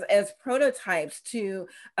 as prototypes to,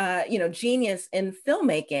 genius in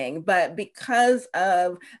filmmaking. But because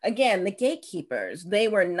of, again, the gatekeepers, they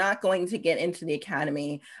were not going to get into the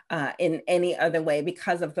Academy in any other way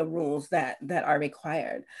because of the rules that are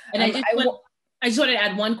required. And I just want to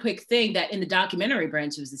add one quick thing, that in the documentary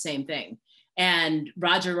branch, it was the same thing. And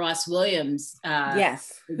Roger Ross Williams,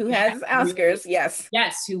 yes, who has Oscars,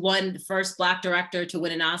 yes, who won the first Black director to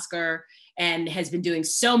win an Oscar, and has been doing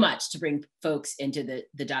so much to bring folks into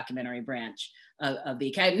the documentary branch of the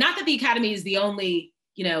Academy. Not that the Academy is the only,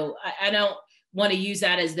 I don't want to use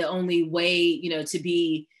that as the only way, to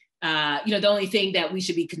be, the only thing that we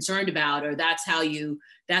should be concerned about, or that's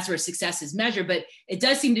where success is measured. But it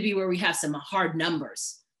does seem to be where we have some hard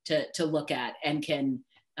numbers to look at, and can,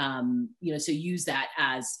 so use that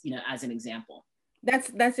as an example.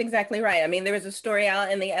 That's exactly right. I mean, there was a story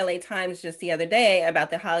out in the LA Times just the other day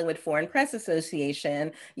about the Hollywood Foreign Press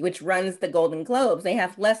Association, which runs the Golden Globes. They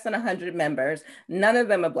have less than 100 members. None of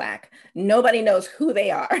them are Black. Nobody knows who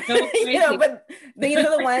they are, but these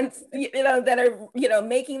are the ones, that are,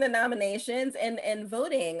 making the nominations and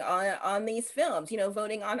voting on these films,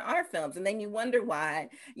 voting on our films. And then you wonder why,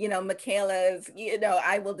 Michaela's,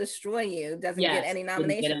 I Will Destroy You doesn't get any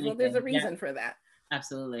nominations. Well, there's a reason for that.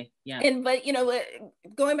 Absolutely. Yeah. But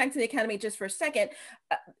going back to the Academy just for a second,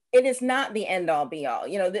 it is not the end all be all,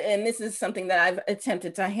 and this is something that I've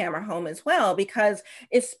attempted to hammer home as well, because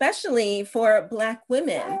especially for Black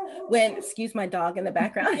women, excuse my dog in the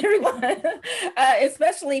background, everyone,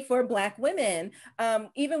 especially for Black women,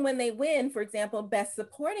 even when they win, for example, Best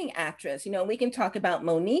Supporting Actress, we can talk about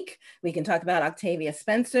Monique, we can talk about Octavia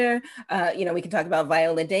Spencer, we can talk about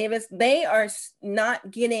Viola Davis. They are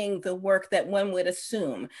not getting the work that one would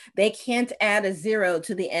assume. They can't add a zero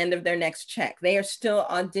to the end of their next check. They are still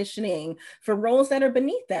auditioning auditioning for roles that are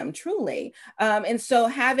beneath them, truly. And so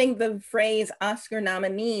having the phrase Oscar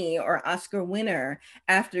nominee or Oscar winner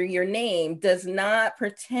after your name does not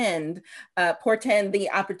portend the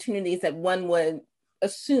opportunities that one would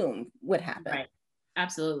assume would happen. Right.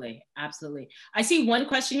 Absolutely. Absolutely. I see one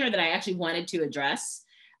question here that I actually wanted to address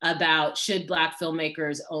about should Black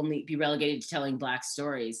filmmakers only be relegated to telling Black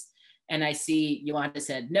stories? And I see Yolanda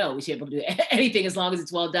said, no, we should be able to do anything as long as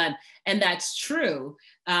it's well done. And that's true.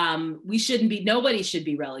 Nobody should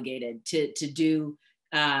be relegated to do,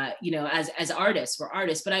 as artists, we're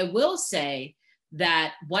artists. But I will say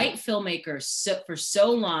that white filmmakers for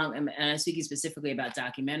so long, and I'm speaking specifically about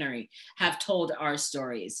documentary, have told our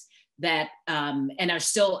stories that, and are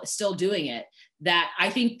still doing it, that I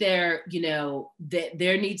think there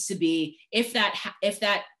needs to be, if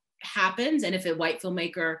that happens, and if a white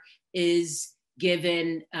filmmaker is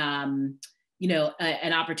given, an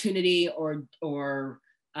opportunity or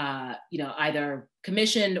either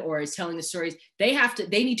commissioned or is telling the stories, they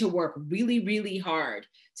need to work really, really hard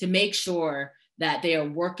to make sure that they are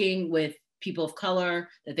working with people of color,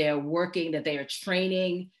 that they are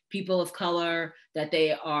training people of color, that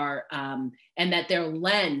they are, and that their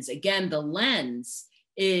lens, again, the lens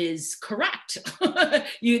is correct.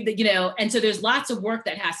 And so there's lots of work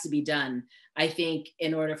that has to be done, I think,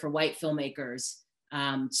 in order for white filmmakers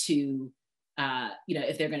to,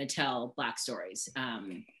 if they're going to tell Black stories.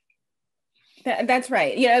 That's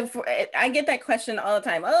right. I get that question all the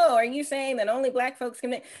time. Oh, are you saying that only Black folks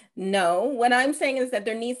can make? No, what I'm saying is that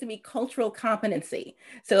there needs to be cultural competency.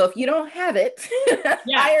 So if you don't have it,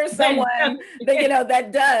 hire someone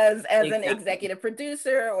that does, as an executive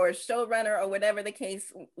producer or showrunner or whatever the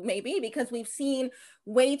case may be, because we've seen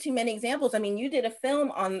way too many examples. I mean, you did a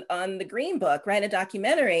film on the Green Book, right? A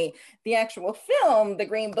documentary. The actual film, the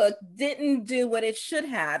Green Book, didn't do what it should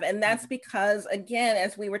have. And that's because, again,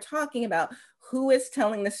 as we were talking about, who is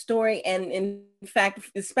telling the story? And in fact,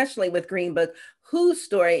 especially with Green Book, whose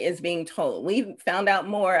story is being told? We found out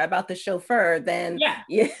more about the chauffeur than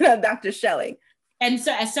Dr. Shelley. And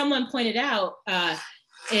so, as someone pointed out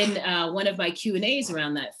in one of my Q&As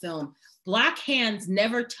around that film, Black hands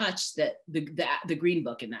never touched the Green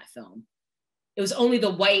Book in that film. It was only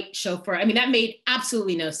the white chauffeur. I mean, that made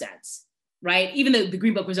absolutely no sense, right? Even though the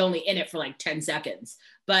Green Book was only in it for like 10 seconds.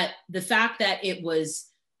 But the fact that it was,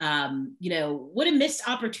 what a missed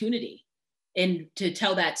opportunity to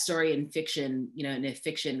tell that story in fiction, in a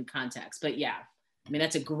fiction context. But yeah, I mean,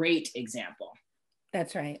 that's a great example.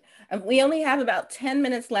 That's right. We only have about 10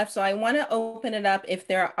 minutes left, so I want to open it up if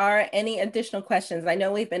there are any additional questions. I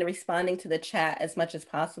know we've been responding to the chat as much as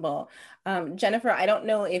possible. Jennifer, I don't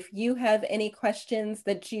know if you have any questions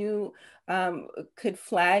that you could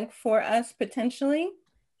flag for us potentially.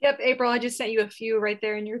 Yep, April, I just sent you a few right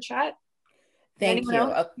there in your chat. Thank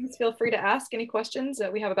you. Please feel free to ask any questions.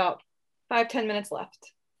 We have about 5-10 minutes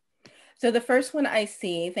left. So the first one I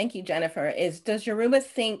see, thank you, Jennifer, is does Yoruba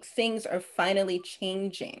think things are finally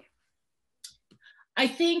changing? I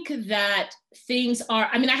think that things are,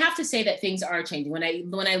 I have to say that things are changing. When I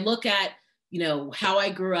look at, how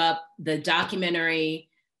I grew up, the documentary,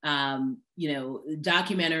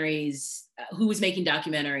 documentaries, who was making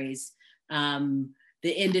documentaries, the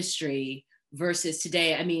industry versus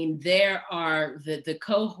today. There are the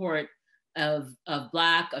cohort of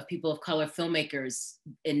Black, of people of color filmmakers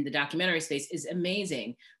in the documentary space is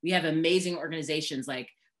amazing. We have amazing organizations like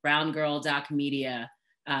Brown Girl Doc Media,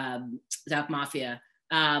 Doc Mafia.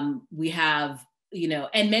 We have,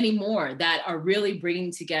 and many more that are really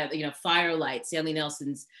bringing together, Firelight, Stanley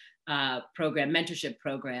Nelson's program, mentorship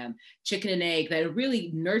program, Chicken and Egg, that are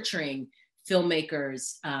really nurturing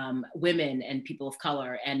filmmakers, women and people of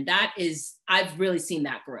color. And I've really seen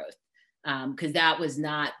that growth. Because that was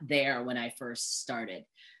not there when I first started.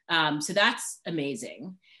 So that's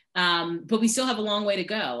amazing. But we still have a long way to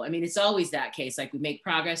go. It's always that case, like we make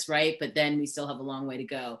progress, right? But then we still have a long way to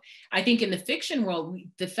go. I think in the fiction world,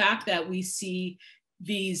 the fact that we see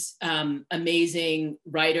these amazing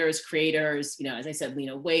writers, creators, as I said,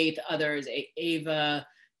 Lena Waithe, others, Ava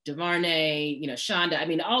DuVernay,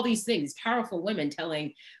 Shonda, all these things, powerful women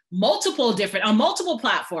telling on multiple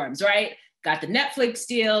platforms, right? Got the Netflix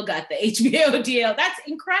deal, got the HBO deal. That's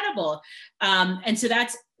incredible. And so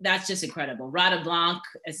that's just incredible. Rada Blanc,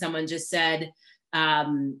 as someone just said,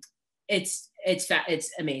 it's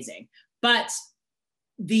amazing. But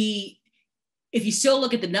if you still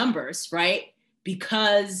look at the numbers, right?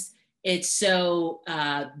 Because it's so,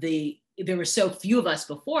 there were so few of us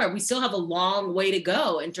before, we still have a long way to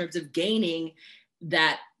go in terms of gaining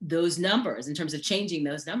those numbers, in terms of changing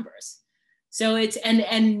those numbers. So it's,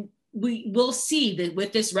 and we will see that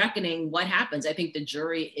with this reckoning, what happens. I think the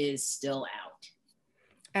jury is still out.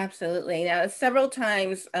 Absolutely. Now, several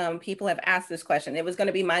times people have asked this question. It was going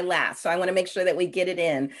to be my last, so I want to make sure that we get it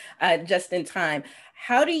in just in time.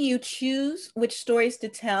 How do you choose which stories to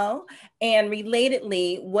tell? And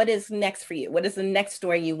relatedly, what is next for you? What is the next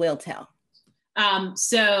story you will tell?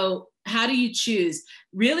 So how do you choose?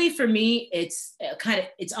 Really, for me, it's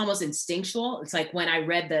it's almost instinctual. It's like when I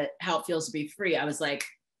read How It Feels to Be Free, I was like,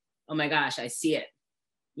 oh my gosh, I see it.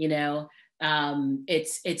 You know,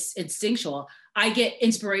 it's instinctual. I get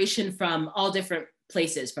inspiration from all different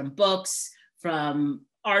places, from books, from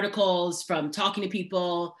articles, from talking to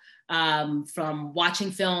people, from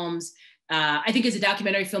watching films. I think as a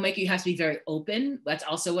documentary filmmaker, you have to be very open. That's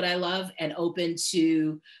also what I love, and open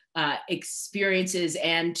to experiences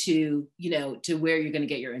and to, to where you're going to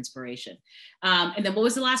get your inspiration. And then what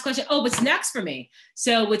was the last question? Oh, what's next for me?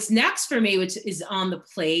 So what's next for me, which is on the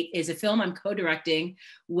plate, is a film I'm co-directing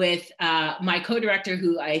with my co-director,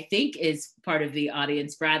 who I think is part of the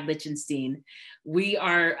audience, Brad Lichtenstein. We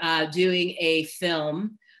are doing a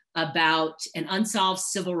film about an unsolved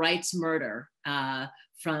civil rights murder for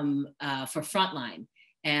Frontline.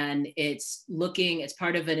 And it's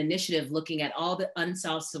part of an initiative looking at all the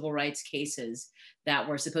unsolved civil rights cases that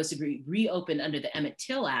were supposed to be reopened under the Emmett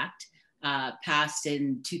Till Act, passed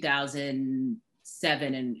in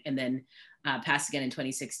 2007 and then passed again in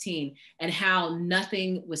 2016, and how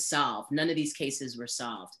nothing was solved. None of these cases were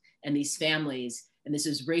solved. And these families, and this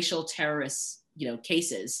is racial terrorist,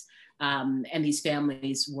 cases, and these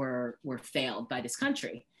families were failed by this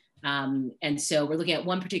country. And so we're looking at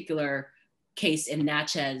one particular case in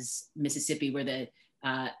Natchez, Mississippi, where the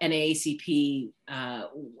NAACP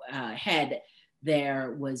head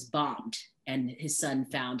there was bombed, and his son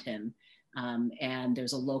found him. And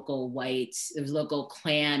there's a local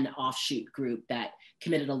Klan offshoot group that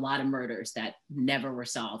committed a lot of murders that never were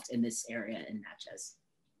solved in this area in Natchez.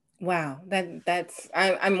 Wow,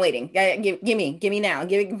 I'm waiting. Give me now.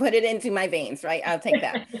 Put it into my veins, right? I'll take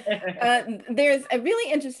that. There's a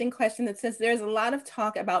really interesting question that says there's a lot of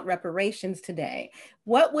talk about reparations today.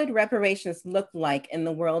 What would reparations look like in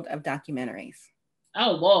the world of documentaries?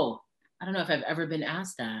 Oh, whoa. I don't know if I've ever been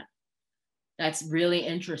asked that. That's really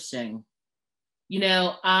interesting.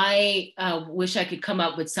 I wish I could come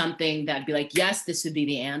up with something that'd be like, yes, this would be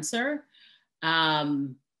the answer.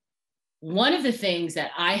 One of the things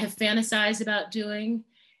that I have fantasized about doing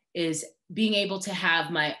is being able to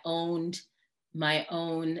have my own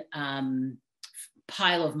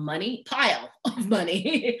pile of money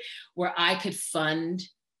where I could fund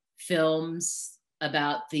films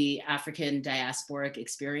about the African diasporic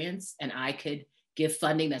experience, and I could give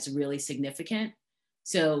funding that's really significant.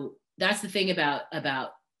 So that's the thing about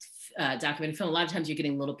documentary film. A lot of times you're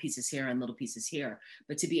getting little pieces here and little pieces here,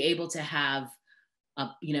 but to be able to have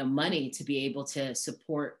money to be able to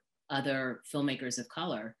support other filmmakers of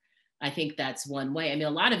color, I think that's one way. I mean, a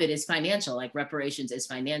lot of it is financial, like reparations is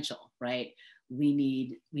financial, right? We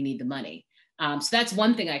need the money. So that's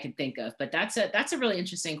one thing I could think of, but that's a really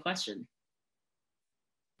interesting question.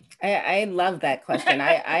 I love that question.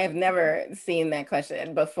 I have never seen that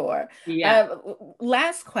question before. Yeah.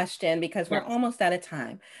 Last question, because we're almost out of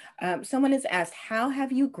time. Someone has asked, how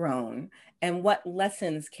have you grown and what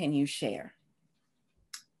lessons can you share?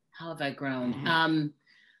 How have I grown?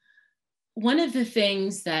 One of the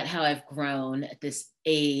things that how I've grown at this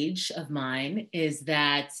age of mine is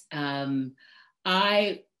that one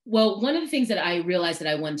of the things that I realized that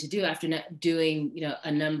I wanted to do after doing,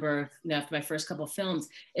 a number, after my first couple of films,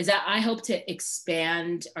 is that I hope to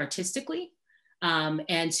expand artistically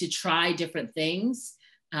and to try different things.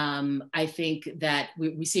 I think that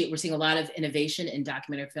we're seeing a lot of innovation in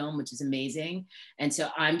documentary film, which is amazing. And so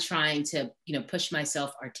I'm trying to, push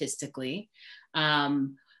myself artistically.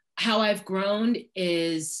 How I've grown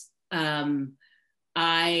is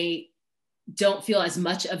I don't feel as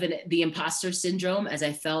much of the imposter syndrome as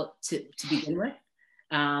I felt to begin with.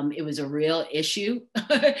 It was a real issue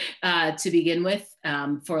to begin with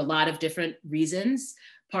for a lot of different reasons.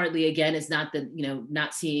 Partly, again, is not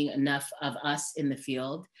seeing enough of us in the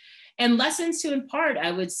field. And lessons to impart,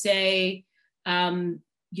 I would say,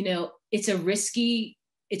 it's a risky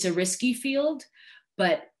field,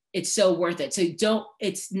 but it's so worth it. So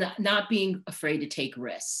it's not being afraid to take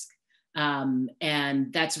risks.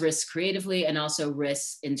 And that's risk creatively, and also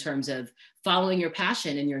risk in terms of following your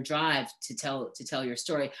passion and your drive to tell your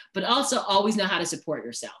story, but also always know how to support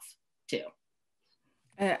yourself too.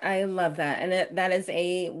 I love that. And that is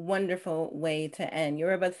a wonderful way to end.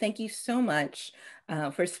 Yoruba, thank you so much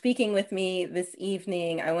for speaking with me this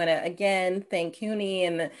evening. I want to again thank CUNY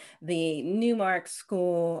and the Newmark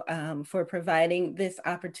School for providing this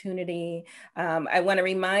opportunity. I want to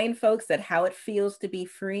remind folks that How It Feels to Be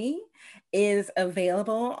Free is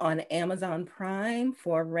available on Amazon Prime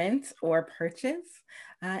for rent or purchase.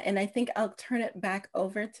 And I think I'll turn it back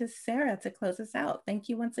over to Sarah to close us out. Thank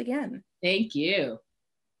you once again. Thank you.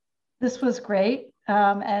 This was great.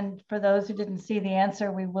 And for those who didn't see the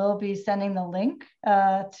answer, we will be sending the link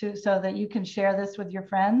so that you can share this with your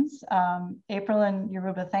friends. April and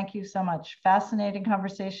Yoruba, thank you so much. Fascinating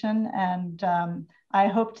conversation. And I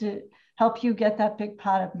hope to help you get that big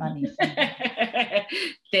pot of money.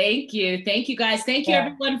 Thank you. Thank you, guys. Thank you,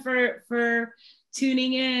 everyone, for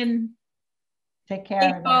tuning in. Take care.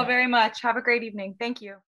 Thank you all very much. Have a great evening. Thank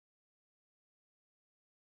you.